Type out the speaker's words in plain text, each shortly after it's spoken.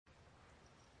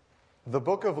The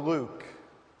book of Luke,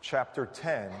 chapter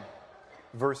 10,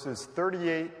 verses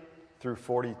 38 through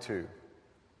 42.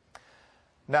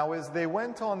 Now as they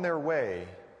went on their way,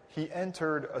 he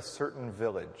entered a certain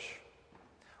village,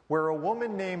 where a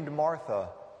woman named Martha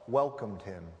welcomed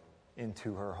him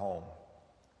into her home.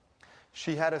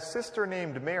 She had a sister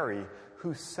named Mary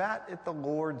who sat at the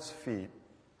Lord's feet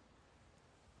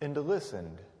and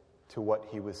listened to what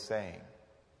he was saying.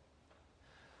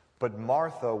 But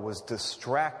Martha was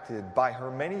distracted by her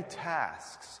many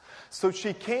tasks. So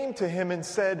she came to him and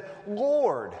said,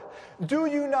 "Lord, do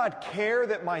you not care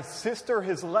that my sister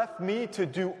has left me to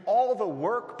do all the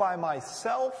work by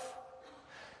myself?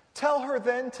 Tell her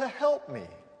then to help me."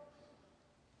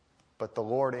 But the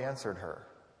Lord answered her,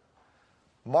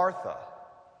 "Martha,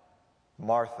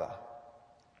 Martha,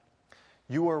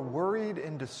 you are worried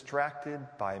and distracted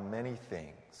by many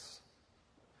things.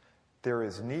 There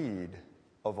is need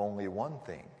of only one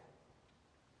thing.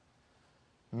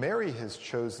 Mary has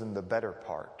chosen the better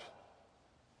part,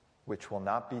 which will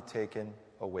not be taken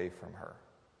away from her."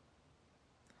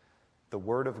 The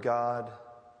word of God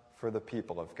for the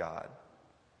people of God.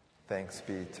 Thanks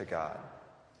be to God.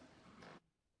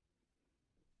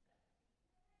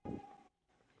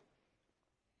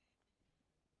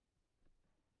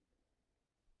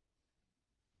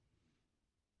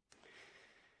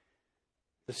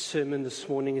 The sermon this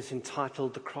morning is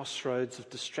entitled "The Crossroads of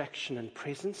Distraction and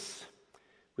Presence."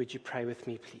 Would you pray with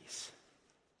me, please?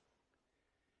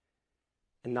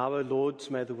 And now, O Lord,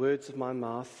 may the words of my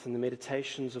mouth and the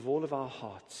meditations of all of our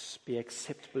hearts be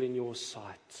acceptable in your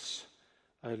sight,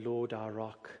 O Lord, our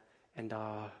rock and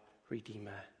our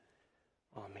Redeemer.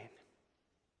 Amen.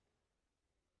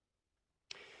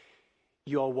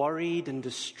 You are worried and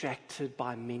distracted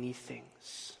by many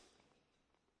things.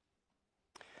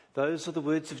 Those are the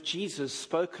words of Jesus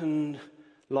spoken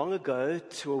long ago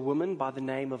to a woman by the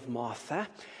name of Martha,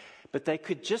 but they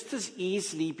could just as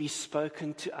easily be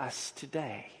spoken to us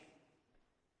today.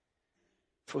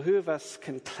 For who of us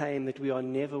can claim that we are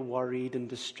never worried and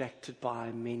distracted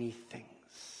by many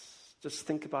things? Just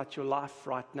think about your life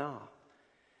right now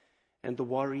and the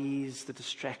worries, the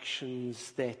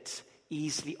distractions that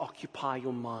easily occupy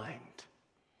your mind.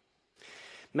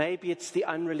 Maybe it's the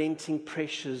unrelenting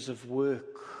pressures of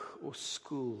work or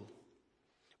school,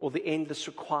 or the endless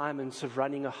requirements of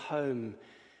running a home,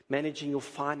 managing your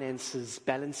finances,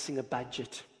 balancing a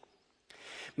budget.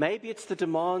 Maybe it's the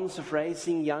demands of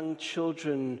raising young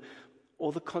children,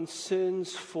 or the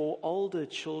concerns for older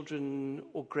children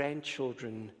or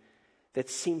grandchildren that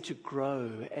seem to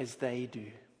grow as they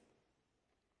do.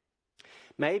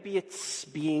 Maybe it's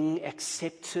being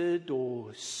accepted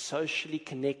or socially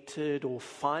connected or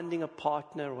finding a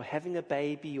partner or having a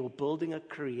baby or building a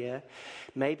career.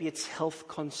 Maybe it's health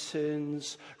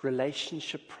concerns,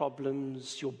 relationship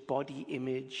problems, your body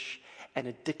image, an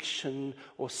addiction,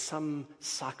 or some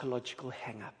psychological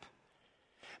hang-up.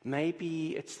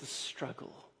 Maybe it's the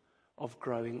struggle of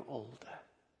growing older.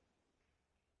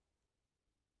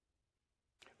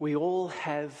 We all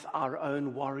have our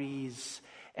own worries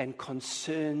and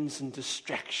concerns and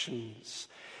distractions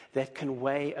that can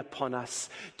weigh upon us.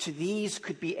 To these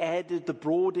could be added the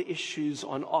broader issues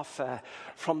on offer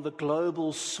from the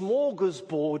global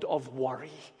smorgasbord of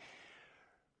worry.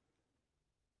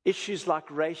 Issues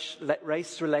like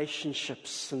race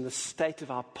relationships and the state of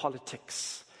our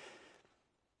politics,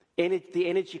 the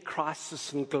energy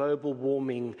crisis and global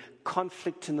warming,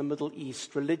 conflict in the Middle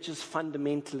East, religious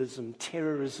fundamentalism,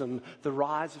 terrorism, the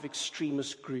rise of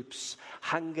extremist groups,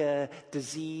 hunger,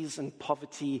 disease, and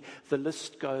poverty. The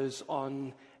list goes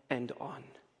on and on.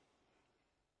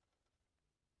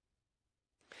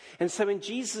 And so when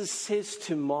Jesus says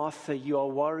to Martha, "You are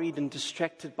worried and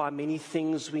distracted by many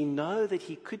things," we know that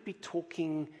he could be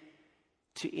talking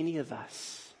to any of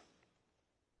us.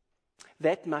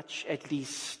 That much, at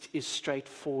least, is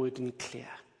straightforward and clear.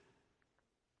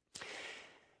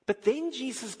 But then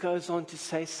Jesus goes on to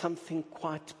say something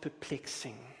quite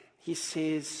perplexing. He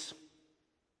says,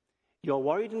 "You are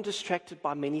worried and distracted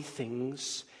by many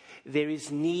things. There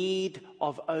is need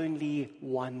of only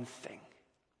one thing."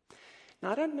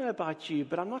 Now, I don't know about you,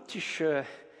 but I'm not too sure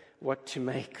what to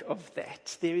make of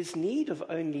that. There is need of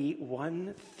only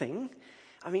one thing.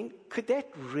 I mean, could that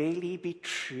really be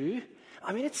true?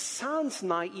 I mean, it sounds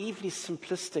naively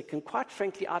simplistic and quite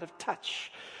frankly out of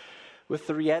touch with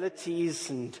the realities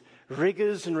and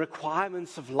rigors and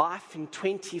requirements of life in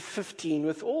 2015.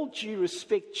 With all due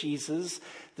respect, Jesus,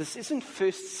 this isn't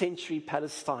first century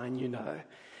Palestine, you know.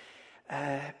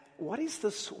 What is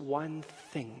this one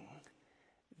thing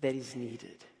that is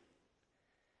needed?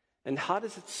 And how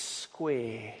does it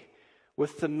square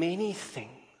with the many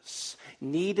things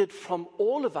needed from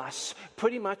all of us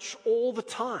pretty much all the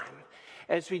time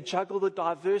as we juggle the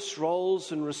diverse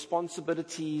roles and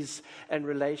responsibilities and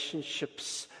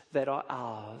relationships that are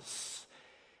ours.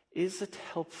 Is it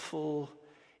helpful?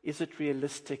 Is it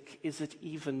realistic? Is it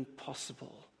even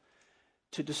possible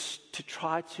to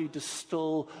try to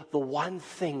distill the one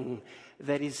thing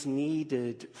that is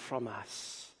needed from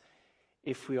us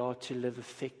if we are to live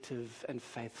effective and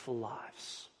faithful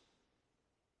lives?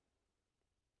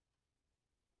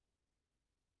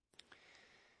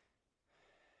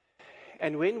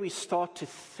 And when we start to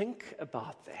think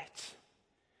about that,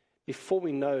 before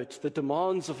we know it, the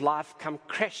demands of life come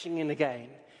crashing in again,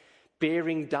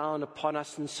 bearing down upon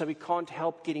us, and so we can't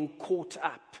help getting caught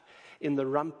up in the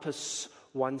rumpus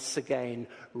once again,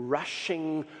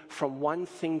 rushing from one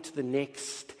thing to the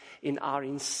next in our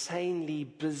insanely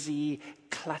busy,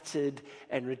 cluttered,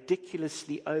 and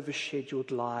ridiculously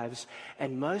overscheduled lives.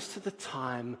 And most of the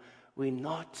time, we're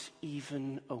not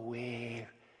even aware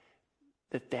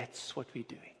that that's what we're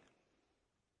doing.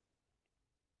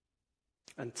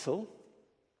 Until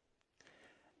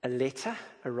a letter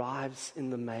arrives in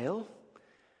the mail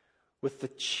with the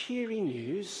cheery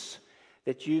news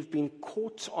that you've been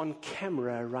caught on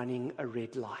camera running a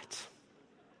red light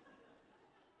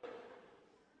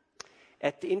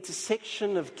at the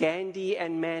intersection of Gandhi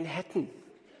and Manhattan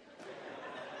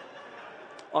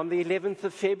on the 11th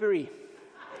of February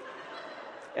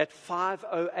at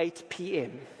 5:08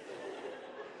 p.m.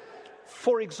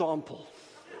 For example.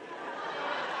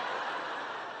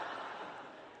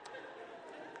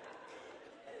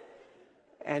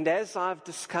 And as I've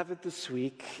discovered this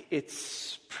week,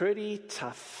 it's pretty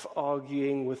tough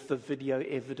arguing with the video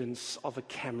evidence of a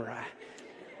camera.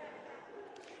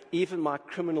 Even my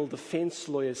criminal defense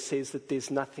lawyer says that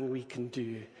there's nothing we can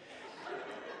do.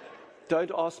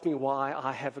 Don't ask me why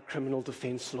I have a criminal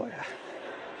defense lawyer.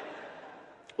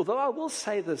 Although I will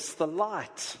say this, the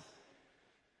light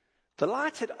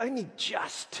had only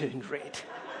just turned red.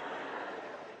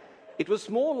 It was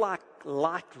more like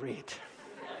light red.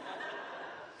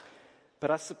 But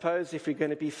I suppose if we're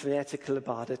going to be fanatical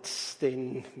about it,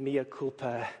 then mea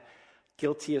culpa,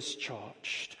 guilty as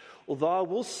charged. Although I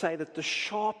will say that the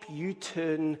sharp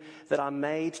U-turn that I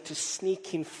made to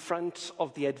sneak in front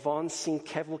of the advancing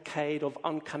cavalcade of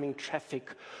oncoming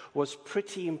traffic was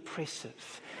pretty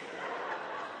impressive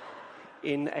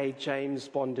in a James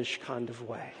Bondish kind of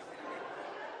way.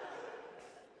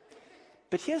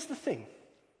 But here's the thing.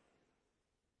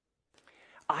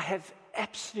 I have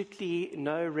absolutely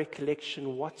no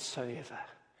recollection whatsoever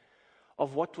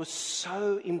of what was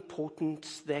so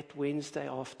important that Wednesday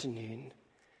afternoon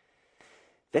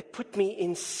that put me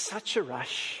in such a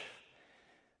rush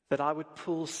that I would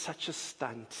pull such a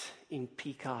stunt in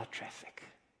peak hour traffic.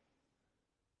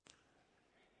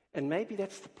 And maybe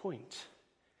that's the point,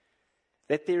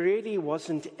 that there really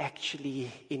wasn't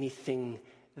actually anything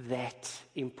that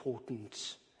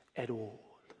important at all.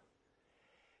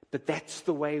 But that's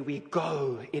the way we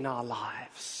go in our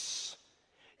lives.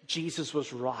 Jesus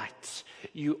was right.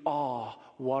 You are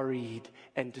worried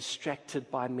and distracted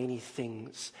by many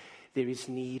things. There is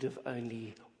need of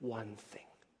only one thing.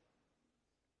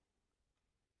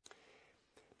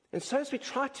 And so as we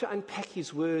try to unpack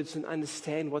his words and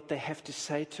understand what they have to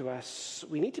say to us,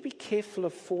 we need to be careful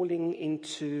of falling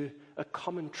into a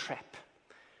common trap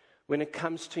when it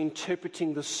comes to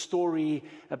interpreting the story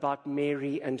about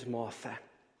Mary and Martha.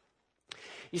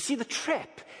 You see, the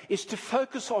trap is to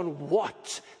focus on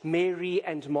what Mary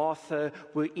and Martha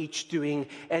were each doing,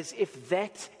 as if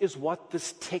that is what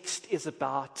this text is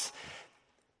about.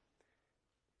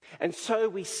 And so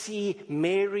we see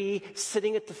Mary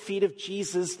sitting at the feet of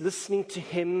Jesus, listening to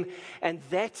him, and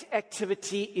that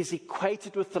activity is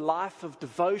equated with the life of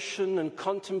devotion and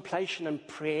contemplation and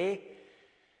prayer.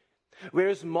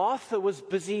 Whereas Martha was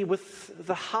busy with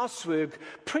the housework,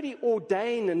 pretty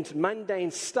ordained and mundane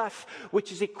stuff,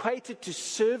 which is equated to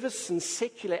service and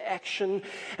secular action.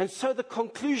 And so the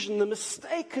conclusion, the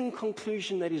mistaken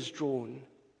conclusion that is drawn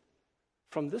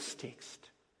from this text,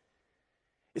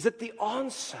 is that the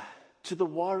answer to the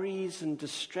worries and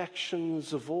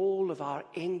distractions of all of our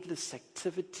endless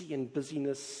activity and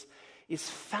busyness is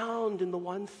found in the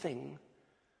one thing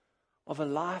of a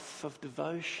life of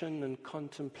devotion and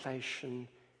contemplation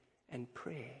and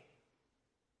prayer.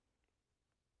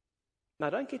 Now,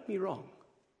 don't get me wrong.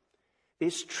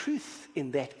 There's truth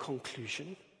in that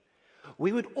conclusion.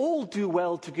 We would all do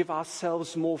well to give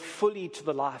ourselves more fully to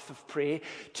the life of prayer,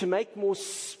 to make more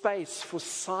space for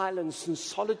silence and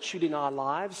solitude in our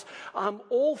lives. I'm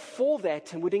all for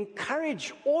that and would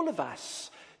encourage all of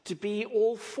us to be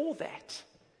all for that.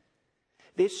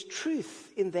 There's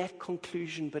truth in that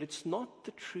conclusion, but it's not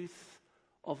the truth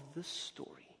of this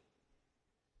story.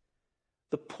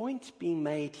 The point being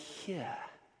made here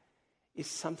is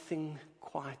something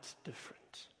quite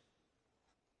different.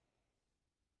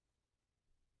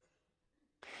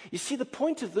 You see, the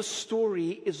point of this story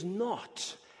is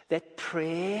not that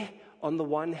prayer on the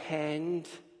one hand,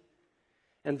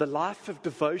 and the life of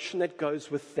devotion that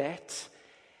goes with that,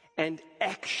 and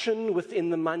action within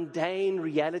the mundane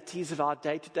realities of our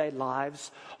day-to-day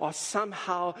lives are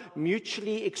somehow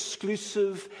mutually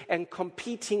exclusive and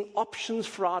competing options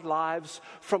for our lives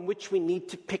from which we need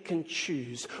to pick and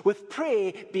choose, with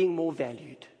prayer being more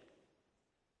valued.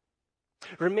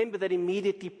 Remember that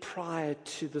immediately prior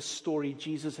to the story,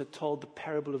 Jesus had told the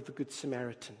parable of the Good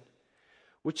Samaritan,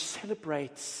 which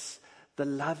celebrates the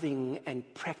loving and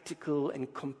practical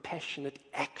and compassionate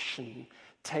action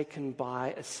taken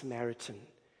by a Samaritan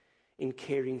in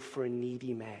caring for a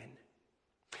needy man.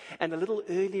 And a little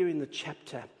earlier in the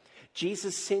chapter,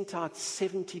 Jesus sent out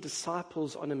 70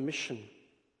 disciples on a mission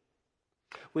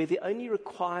where the only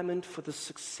requirement for the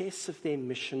success of their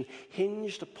mission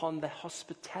hinged upon the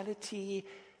hospitality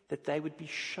that they would be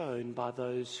shown by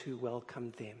those who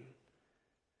welcomed them.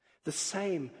 The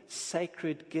same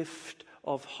sacred gift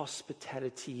of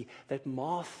hospitality that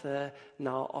Martha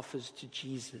now offers to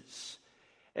Jesus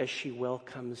as she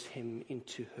welcomes him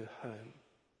into her home.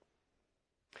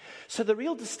 So the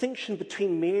real distinction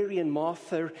between Mary and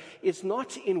Martha is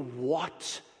not in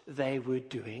what they were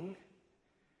doing,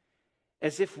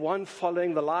 as if one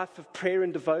following the life of prayer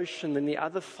and devotion and the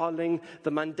other following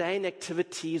the mundane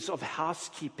activities of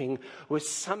housekeeping were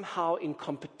somehow in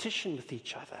competition with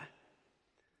each other.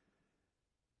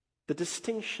 The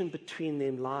distinction between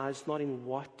them lies not in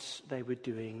what they were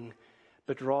doing,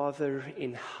 but rather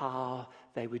in how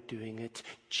they were doing it.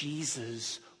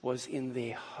 Jesus was in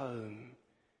their home.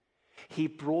 He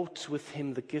brought with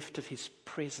him the gift of his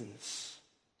presence.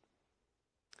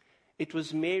 It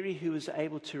was Mary who was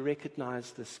able to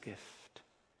recognize this gift,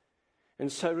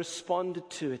 and so responded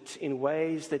to it in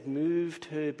ways that moved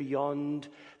her beyond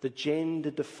the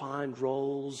gender-defined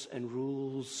roles and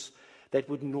rules that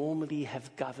would normally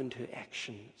have governed her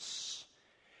actions.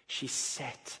 She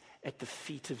sat at the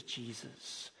feet of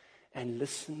Jesus and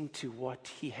listened to what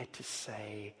he had to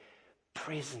say,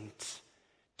 present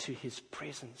to his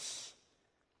presence.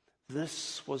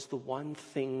 This was the one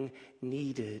thing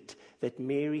needed that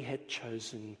Mary had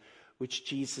chosen, which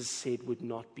Jesus said would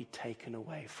not be taken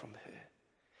away from her.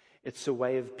 It's a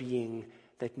way of being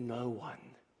that no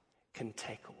one can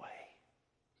take away.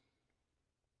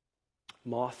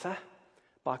 Martha,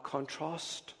 by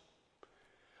contrast,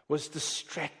 was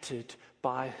distracted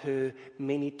by her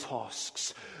many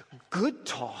tasks, good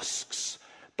tasks,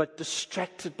 but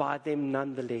distracted by them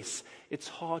nonetheless. It's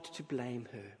hard to blame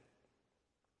her.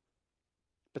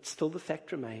 But still the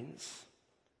fact remains,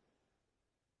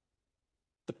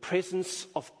 the presence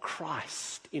of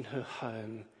Christ in her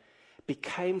home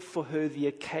became for her the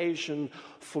occasion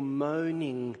for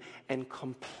moaning and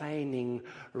complaining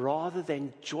rather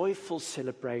than joyful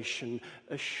celebration,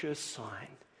 a sure sign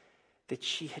that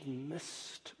she had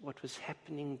missed what was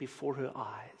happening before her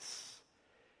eyes,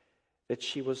 that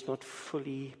she was not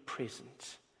fully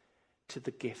present to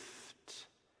the gift,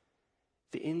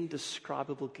 the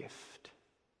indescribable gift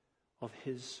of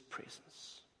his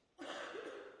presence.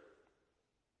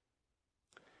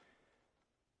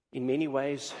 In many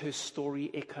ways, her story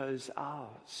echoes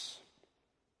ours.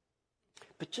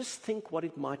 But just think what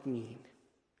it might mean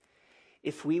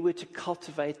if we were to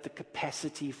cultivate the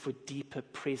capacity for deeper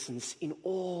presence in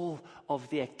all of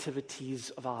the activities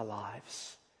of our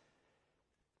lives.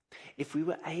 If we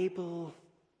were able,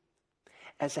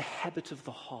 as a habit of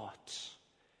the heart,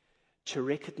 to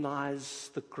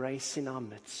recognize the grace in our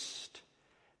midst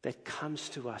that comes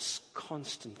to us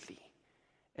constantly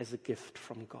as a gift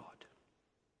from God.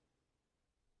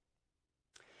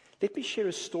 Let me share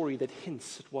a story that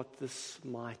hints at what this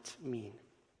might mean.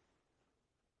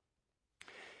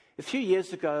 A few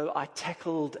years ago, I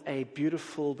tackled a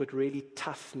beautiful but really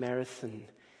tough marathon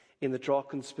in the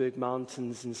Drakensberg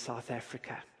Mountains in South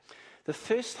Africa. The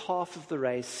first half of the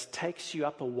race takes you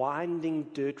up a winding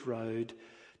dirt road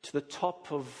to the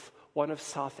top of one of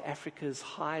South Africa's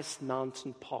highest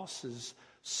mountain passes,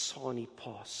 Sani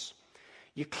Pass.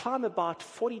 You climb about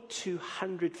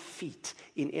 4,200 feet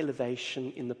in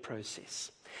elevation in the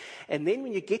process. And then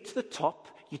when you get to the top,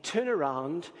 you turn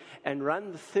around and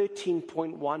run the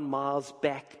 13.1 miles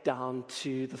back down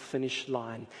to the finish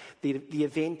line. The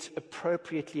event,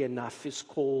 appropriately enough, is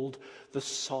called the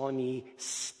Sani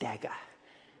Stagger.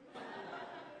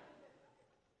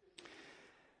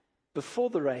 Before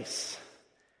the race,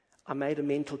 I made a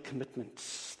mental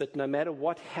commitment that no matter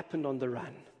what happened on the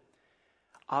run,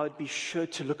 I would be sure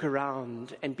to look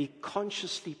around and be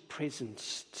consciously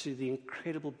present to the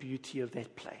incredible beauty of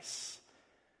that place,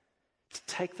 to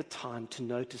take the time to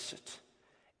notice it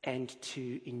and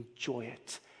to enjoy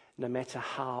it, no matter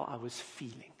how I was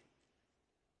feeling.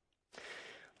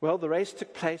 Well, the race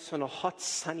took place on a hot,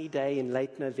 sunny day in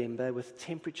late November with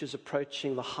temperatures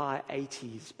approaching the high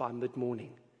 80s by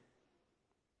mid-morning.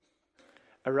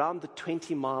 Around the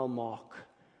 20-mile mark,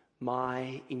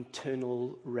 my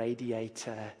internal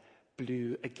radiator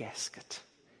blew a gasket,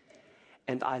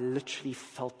 and I literally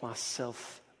felt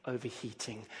myself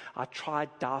overheating. I tried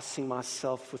dousing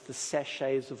myself with the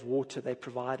sachets of water they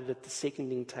provided at the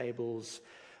seconding tables,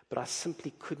 but I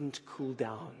simply couldn't cool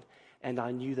down, and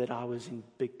I knew that I was in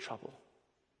big trouble.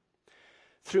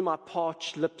 Through my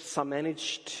parched lips, I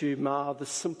managed to mouth the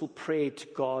simple prayer to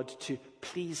God to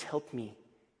please help me.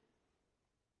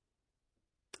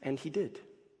 And He did.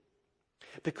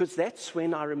 Because that's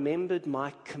when I remembered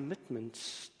my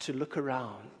commitment to look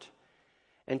around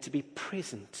and to be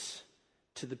present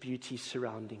to the beauty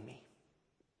surrounding me.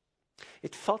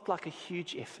 It felt like a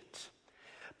huge effort,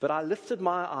 but I lifted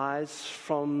my eyes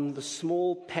from the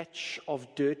small patch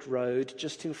of dirt road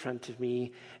just in front of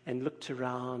me and looked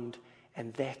around,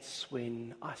 and that's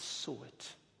when I saw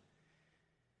it.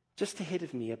 Just ahead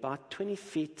of me, about 20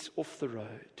 feet off the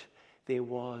road, there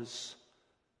was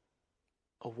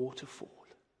a waterfall.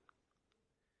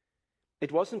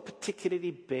 It wasn't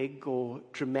particularly big or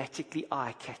dramatically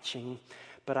eye-catching,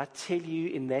 but I tell you,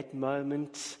 in that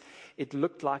moment, it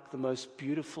looked like the most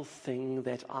beautiful thing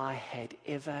that I had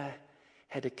ever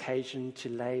had occasion to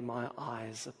lay my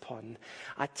eyes upon.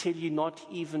 I tell you, not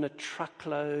even a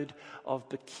truckload of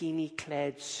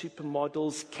bikini-clad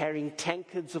supermodels carrying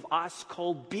tankards of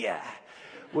ice-cold beer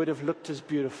would have looked as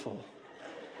beautiful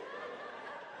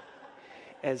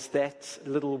as that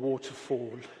little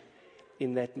waterfall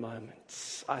in that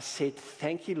moment. I said,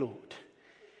 "Thank you, Lord,"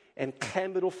 and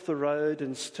clambered off the road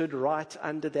and stood right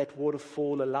under that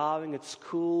waterfall, allowing its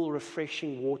cool,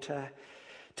 refreshing water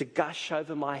to gush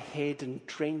over my head and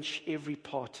drench every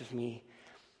part of me,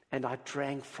 and I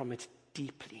drank from it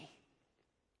deeply.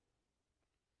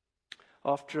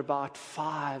 After about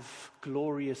 5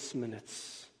 glorious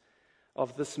minutes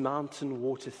of this mountain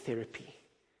water therapy,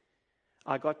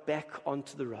 I got back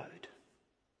onto the road,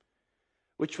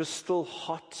 which was still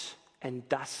hot and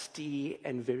dusty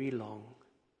and very long.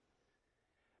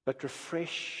 But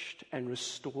refreshed and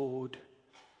restored,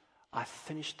 I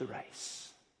finished the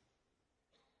race.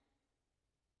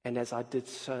 And as I did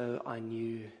so, I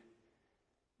knew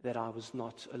that I was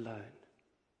not alone.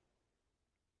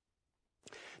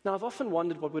 Now, I've often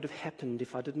wondered what would have happened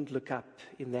if I didn't look up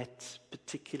in that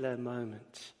particular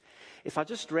moment. If I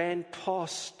just ran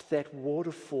past that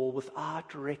waterfall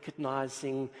without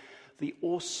recognizing the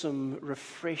awesome,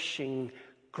 refreshing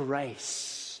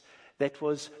grace that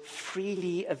was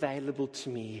freely available to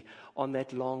me on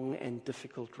that long and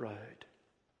difficult road.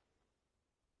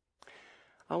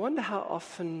 I wonder how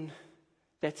often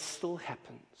that still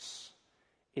happens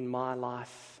in my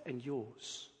life and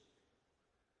yours.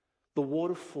 The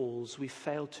waterfalls we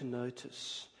fail to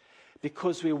notice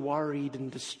because we're worried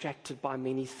and distracted by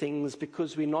many things,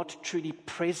 because we're not truly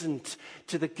present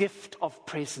to the gift of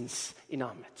presence in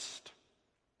our midst.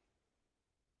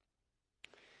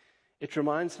 It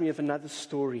reminds me of another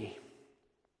story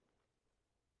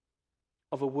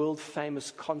of a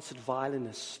world-famous concert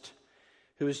violinist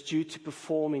who was due to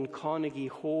perform in Carnegie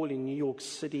Hall in New York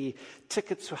City.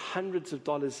 Tickets were hundreds of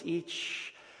dollars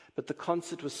each, but the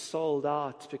concert was sold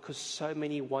out because so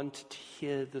many wanted to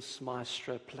hear this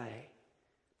maestro play.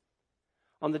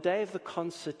 On the day of the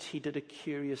concert, he did a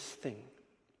curious thing.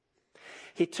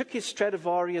 He took his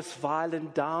Stradivarius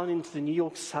violin down into the New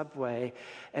York subway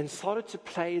and started to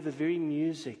play the very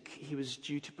music he was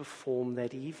due to perform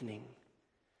that evening.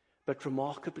 But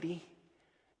remarkably,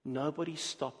 nobody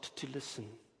stopped to listen.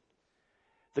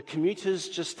 The commuters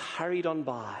just hurried on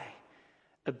by,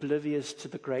 oblivious to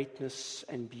the greatness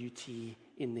and beauty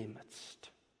in their midst.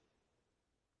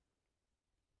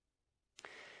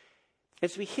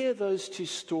 As we hear those two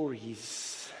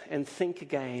stories and think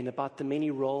again about the many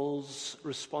roles,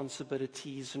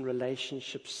 responsibilities, and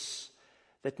relationships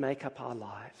that make up our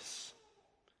lives,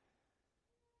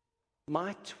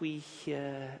 might we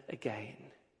hear again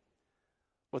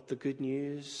what the good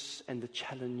news and the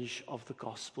challenge of the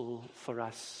gospel for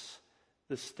us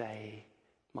this day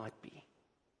might be.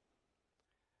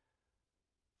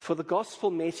 For the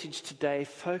gospel message today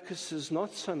focuses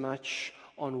not so much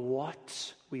on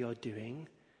what we are doing,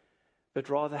 but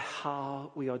rather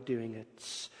how we are doing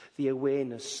it, the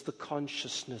awareness, the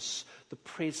consciousness, the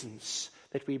presence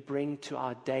that we bring to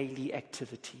our daily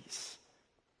activities.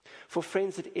 For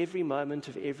friends, at every moment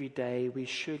of every day, we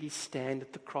surely stand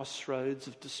at the crossroads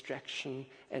of distraction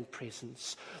and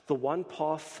presence. The one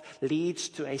path leads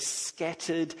to a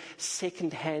scattered,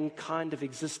 second-hand kind of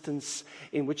existence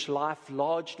in which life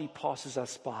largely passes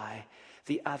us by.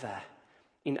 The other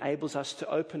enables us to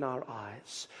open our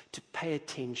eyes, to pay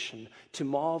attention, to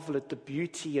marvel at the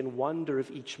beauty and wonder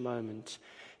of each moment,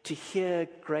 to hear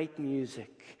great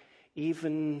music,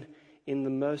 even in the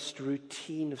most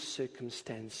routine of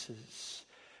circumstances,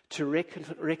 to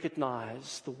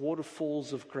recognize the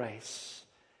waterfalls of grace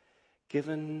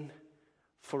given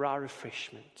for our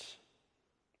refreshment,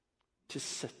 to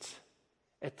sit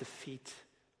at the feet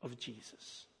of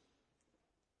Jesus.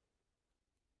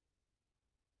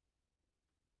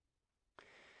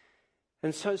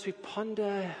 And so as we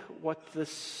ponder what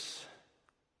this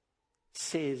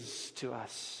says to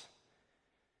us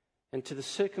and to the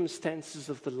circumstances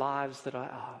of the lives that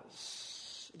are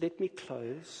ours, let me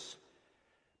close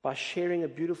by sharing a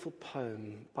beautiful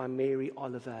poem by Mary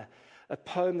Oliver, a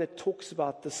poem that talks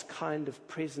about this kind of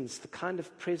presence, the kind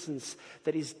of presence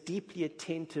that is deeply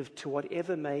attentive to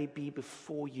whatever may be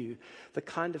before you, the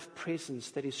kind of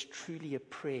presence that is truly a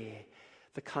prayer,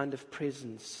 the kind of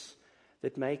presence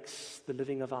that makes the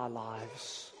living of our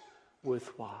lives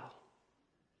worthwhile.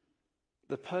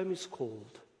 The poem is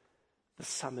called The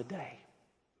Summer Day.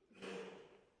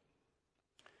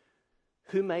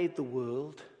 Who made the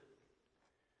world?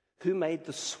 Who made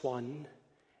the swan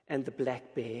and the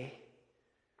black bear?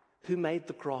 Who made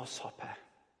the grasshopper?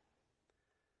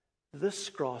 This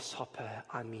grasshopper,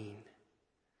 I mean.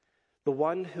 The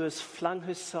one who has flung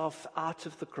herself out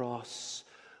of the grass,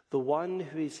 the one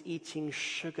who is eating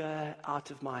sugar out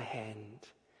of my hand,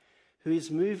 who is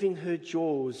moving her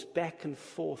jaws back and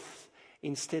forth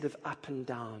instead of up and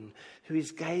down, who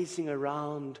is gazing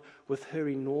around with her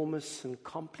enormous and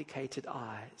complicated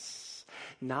eyes.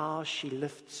 Now she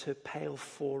lifts her pale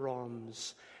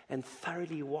forearms and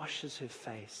thoroughly washes her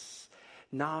face.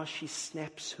 Now she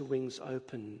snaps her wings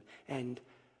open and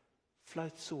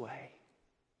floats away.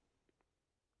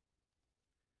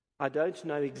 I don't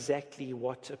know exactly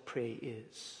what a prayer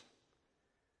is,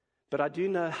 but I do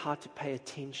know how to pay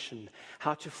attention,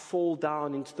 how to fall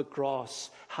down into the grass,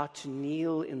 how to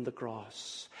kneel in the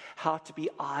grass, how to be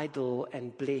idle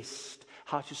and blessed,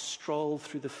 how to stroll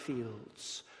through the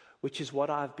fields, which is what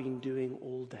I've been doing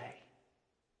all day.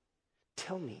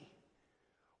 Tell me,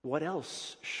 what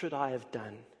else should I have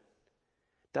done?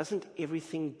 Doesn't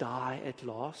everything die at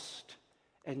last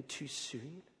and too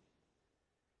soon?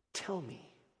 Tell me,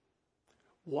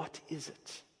 what is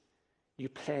it you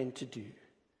plan to do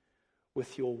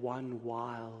with your one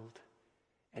wild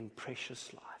and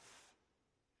precious life?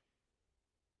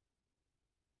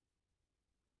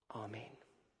 Amen.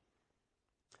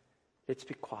 Let's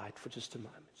be quiet for just a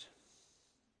moment.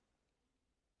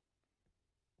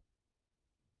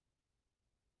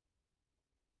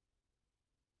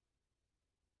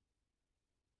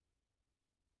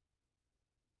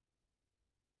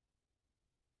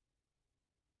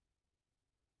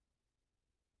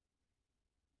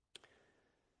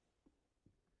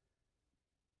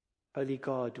 Holy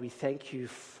God, we thank you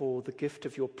for the gift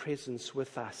of your presence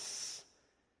with us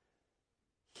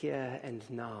here and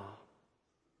now.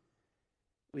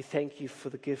 We thank you for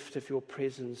the gift of your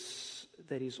presence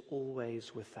that is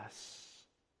always with us.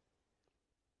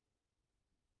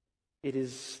 It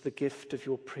is the gift of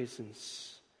your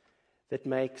presence that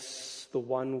makes the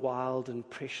one wild and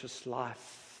precious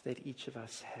life that each of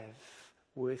us have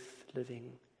worth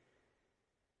living.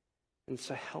 And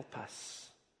so help us.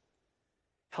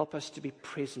 Help us to be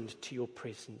present to your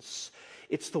presence.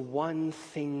 It's the one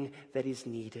thing that is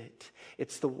needed.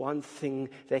 It's the one thing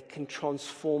that can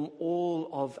transform all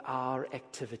of our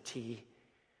activity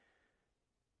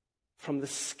from the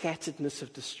scatteredness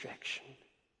of distraction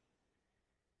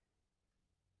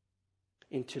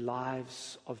into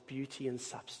lives of beauty and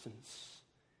substance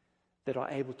that are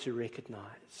able to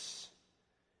recognize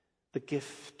the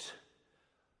gift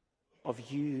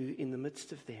of you in the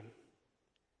midst of them,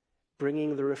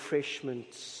 bringing the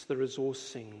refreshments, the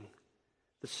resourcing,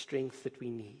 the strength that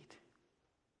we need.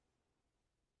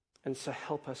 And so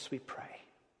help us, we pray.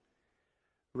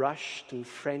 Rushed and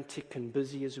frantic and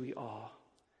busy as we are,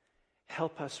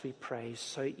 help us, we pray,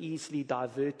 so easily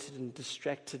diverted and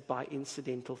distracted by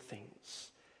incidental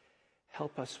things.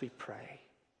 Help us, we pray,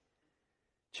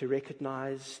 to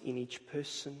recognize in each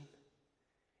person,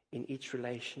 in each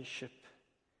relationship,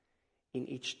 in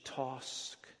each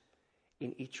task,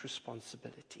 in each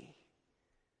responsibility,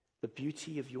 the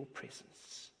beauty of your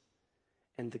presence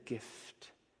and the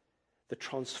gift, the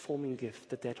transforming gift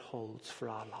that holds for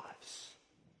our lives.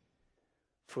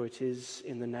 For it is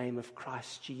in the name of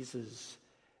Christ Jesus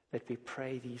that we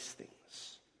pray these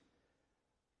things.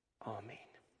 Amen.